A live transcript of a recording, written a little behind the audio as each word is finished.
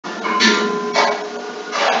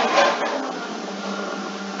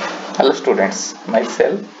Hello students,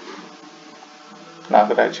 myself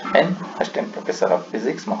Nagaraj N, Assistant Professor of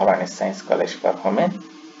Physics, Maharani Science College for Women,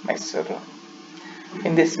 Mysuru.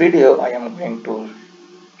 In this video, I am going to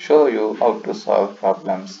show you how to solve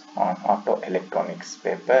problems on Opto-Electronics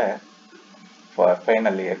paper for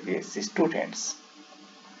final year BSc students.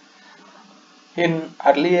 In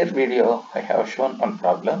earlier video, I have shown one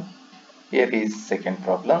problem. Here is second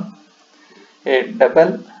problem. A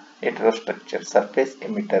double heterostructure surface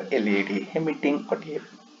emitter LED emitting at a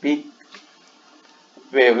peak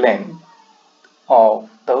wavelength of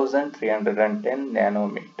 1310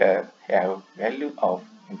 nanometer have value of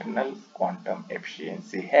internal quantum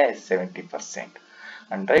efficiency as 70%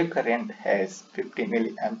 and drive current as 50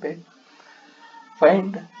 milliampere.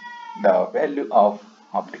 Find the value of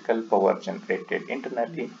optical power generated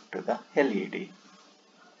internally to the LED.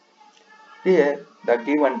 Here the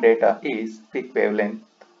given data is peak wavelength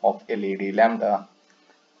of LED lambda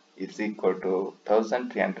is equal to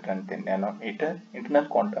 1310 nanometer, internal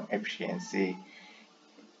quantum efficiency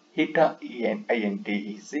eta int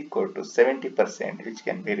is equal to 70%, which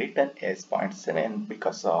can be written as 0.7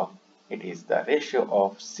 because of it is the ratio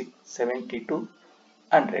of 70 to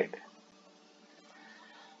 100.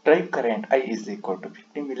 Drive current I is equal to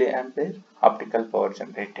 50 milliampere. Optical power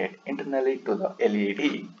generated internally to the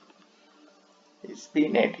LED is P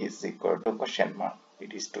net is equal to question mark.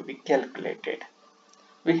 It is to be calculated.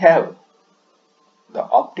 We have the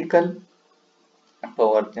optical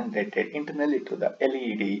power generated internally to the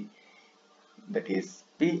LED, that is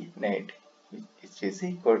P net, which is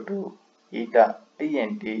equal to eta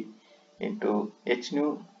int into h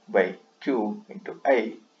nu by q into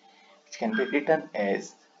I, which can be written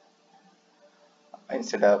as,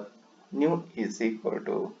 instead of nu is equal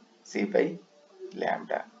to c by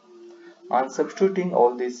lambda. On substituting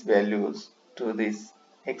all these values to this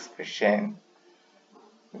expression,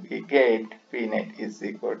 we get P net is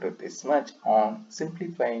equal to this much. On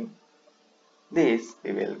simplifying this,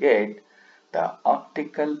 we will get the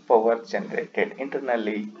optical power generated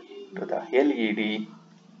internally to the LED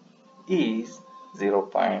is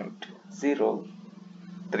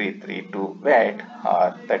 0.0332 watt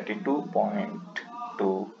or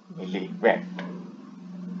 32.2 milliwatt.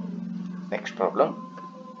 Next problem.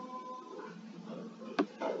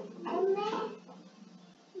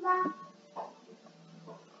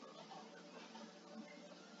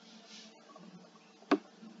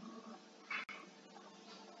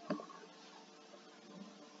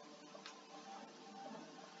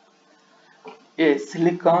 A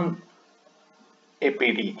silicon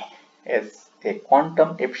APD has a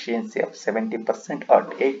quantum efficiency of 70%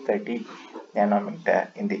 at 830 nanometer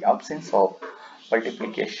in the absence of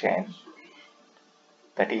multiplication,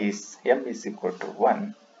 that is m is equal to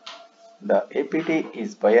 1. The APD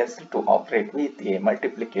is biased to operate with a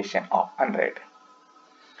multiplication of 100.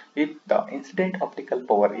 If the incident optical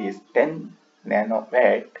power is 10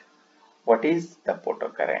 nanowatt, what is the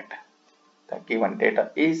photocurrent? The given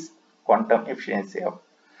data is quantum efficiency of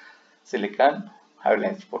silicon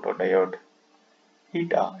high-valence photodiode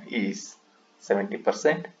eta is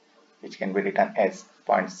 70%, which can be written as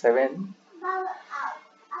 0.7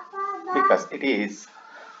 because it is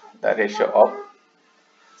the ratio of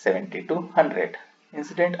 70 to 100.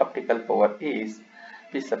 Incident optical power is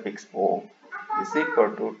P suffix O is equal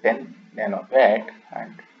to 10 nanowatt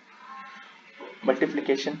and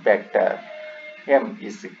multiplication factor m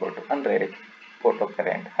is equal to 100.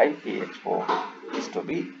 Photocurrent IPHO is to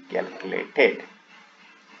be calculated.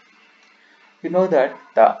 We know that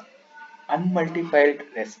the unmultiplied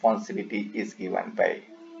responsivity is given by,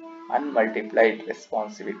 unmultiplied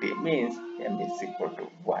responsivity means m is equal to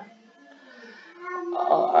 1.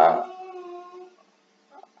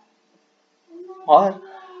 R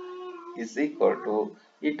is equal to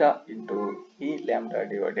eta into E lambda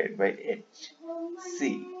divided by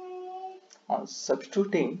HC. On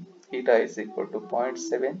substituting, eta is equal to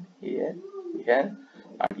 0.7 here, and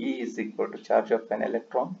E is equal to charge of an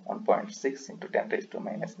electron 1.6 into 10 raised to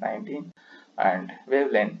minus 19, and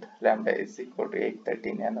wavelength lambda is equal to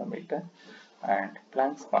 830 nanometer, and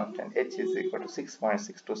Planck's constant H is equal to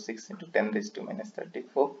 6.626 into 10 raised to minus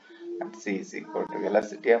 34, and C is equal to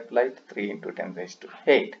velocity of light 3 into 10 raised to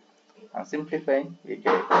 8. On simplifying, we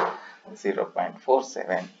get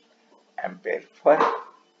 0.47 ampere per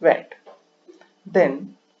watt.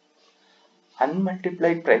 Then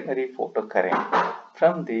unmultiplied primary photocurrent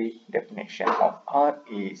from the definition of R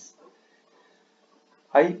is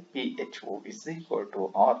IPHO is equal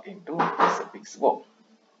to R into P suffix O.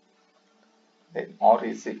 Then R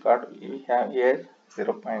is equal to, we have here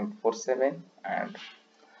 0.47 and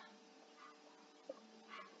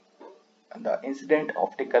the incident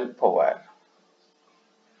optical power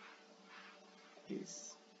is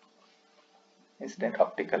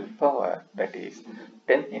that is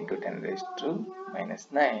 10 into 10 raised to minus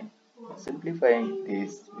 9. Simplifying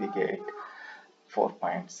this, we get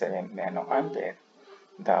 4.7 nanoampere.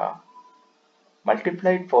 The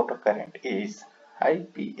multiplied photocurrent is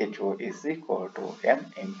IPHO is equal to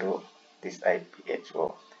M into this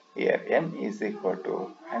IPHO. Here M is equal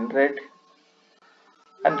to 100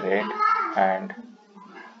 and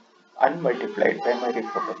unmultiplied primary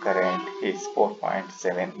photocurrent is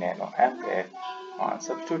 4.7 nanoampere. On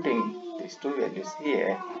substituting these two values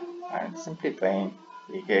here and simplifying,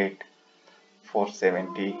 we get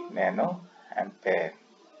 470 nanoampere.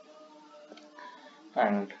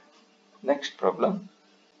 And next problem.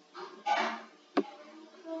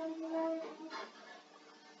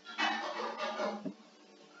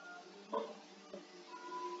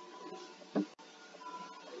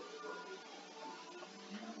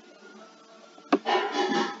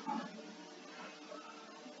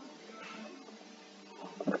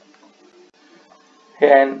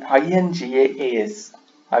 An INGAS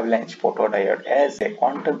avalanche photodiode has a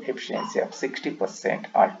quantum efficiency of 60%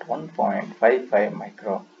 at 1.55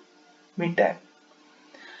 micrometer.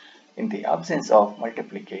 In the absence of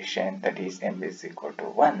multiplication, that is M is equal to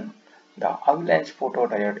 1, the avalanche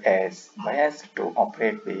photodiode is biased to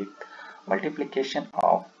operate with multiplication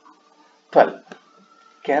of 12.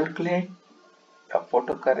 Calculate the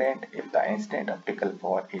photocurrent if the incident optical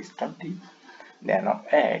power is 20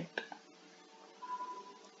 nanowatt.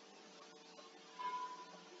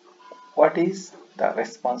 What is the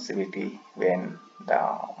responsivity when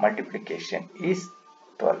the multiplication is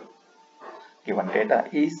 12? Given data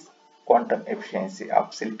is quantum efficiency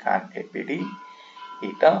of silicon APD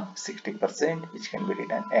eta 60%, which can be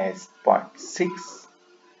written as 0.6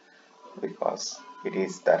 because it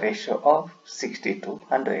is the ratio of 60 to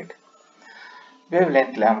 100.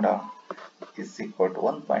 Wavelength lambda is equal to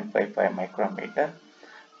 1.55 micrometer,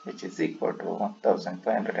 which is equal to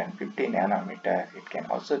 1550 nanometer. It can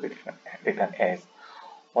also be written as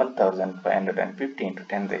 1515 to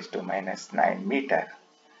 10 raised to minus 9 meter.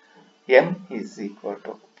 M is equal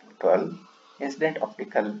to 12. Incident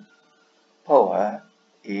optical power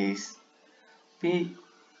is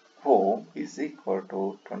PO is equal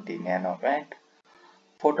to 20 nanowatt.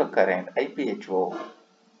 Photocurrent IPHO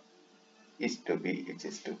is to be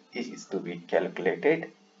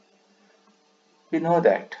calculated. We know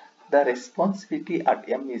that the responsivity at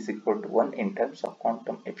M is equal to 1 in terms of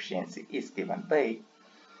quantum efficiency is given by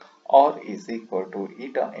R is equal to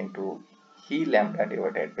eta into E lambda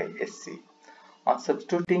divided by SC. On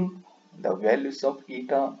substituting the values of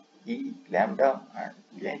eta, E lambda and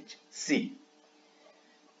HC,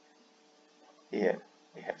 here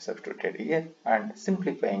we have substituted here, and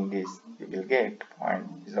simplifying this, we will get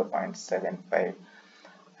 0.75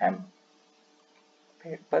 ampere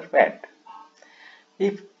per watt.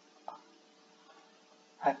 If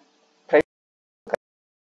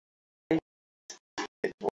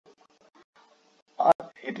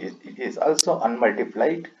it is also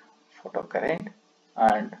unmultiplied photocurrent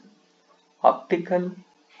and optical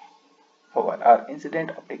power or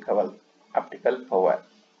incident optical power,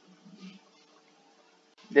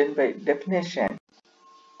 then by definition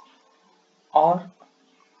R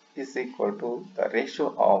is equal to the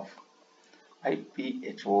ratio of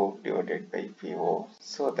IPHO divided by PO,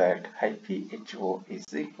 so that IPHO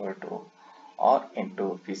is equal to R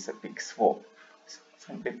into P suffix O.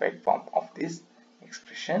 Simplified form of this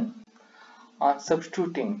expression. On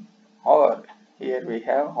substituting R, here we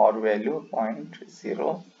have R value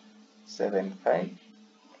 0.075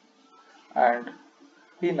 and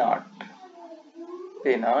P naught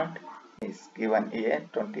is given here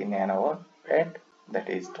 20 nanowatt, that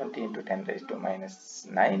is 20 into 10 raised to minus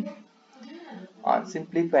 9. On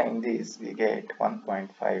simplifying this, we get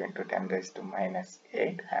 1.5 into 10 raised to minus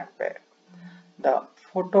 8 ampere. The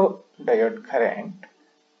photodiode current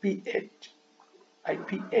IPH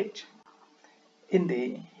in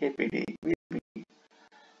the APD will be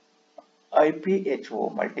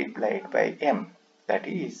IPHO multiplied by M, that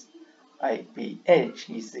is IPH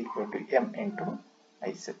is equal to M into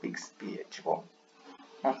I suffix PHO.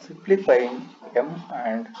 On simplifying M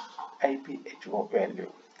and IPHO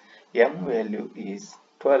value, M value is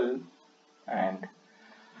 12 and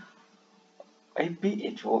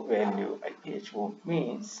IPHO value, IPHO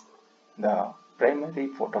means the primary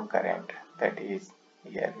photocurrent, that is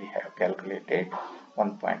here we have calculated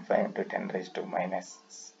 1.5 into 10 raised to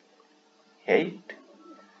minus 8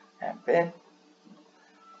 ampere.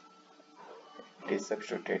 It is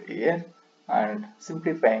substituted here and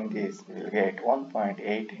simplifying this we will get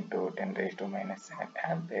 1.8 into 10 raised to minus 7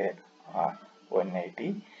 ampere or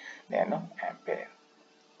 180 nano ampere.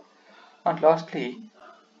 And lastly,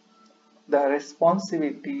 the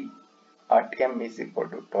responsivity at m is equal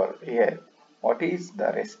to 12. Here, what is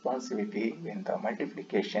the responsivity when the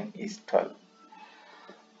multiplication is 12?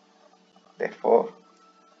 Therefore,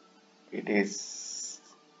 it is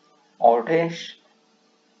R dash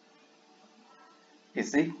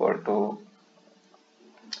is equal to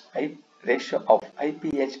ratio of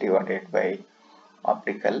IPH divided by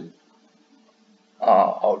optical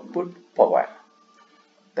output power,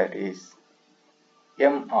 that is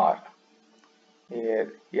MR.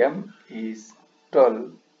 Here M is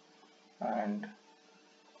 12 and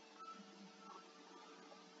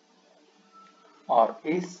R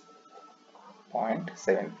is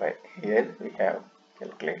 0.75. Here we have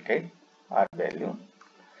calculated R value,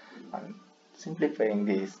 and simplifying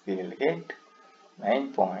this we will get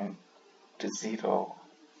 9.20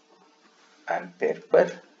 ampere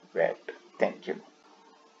per watt. Thank you.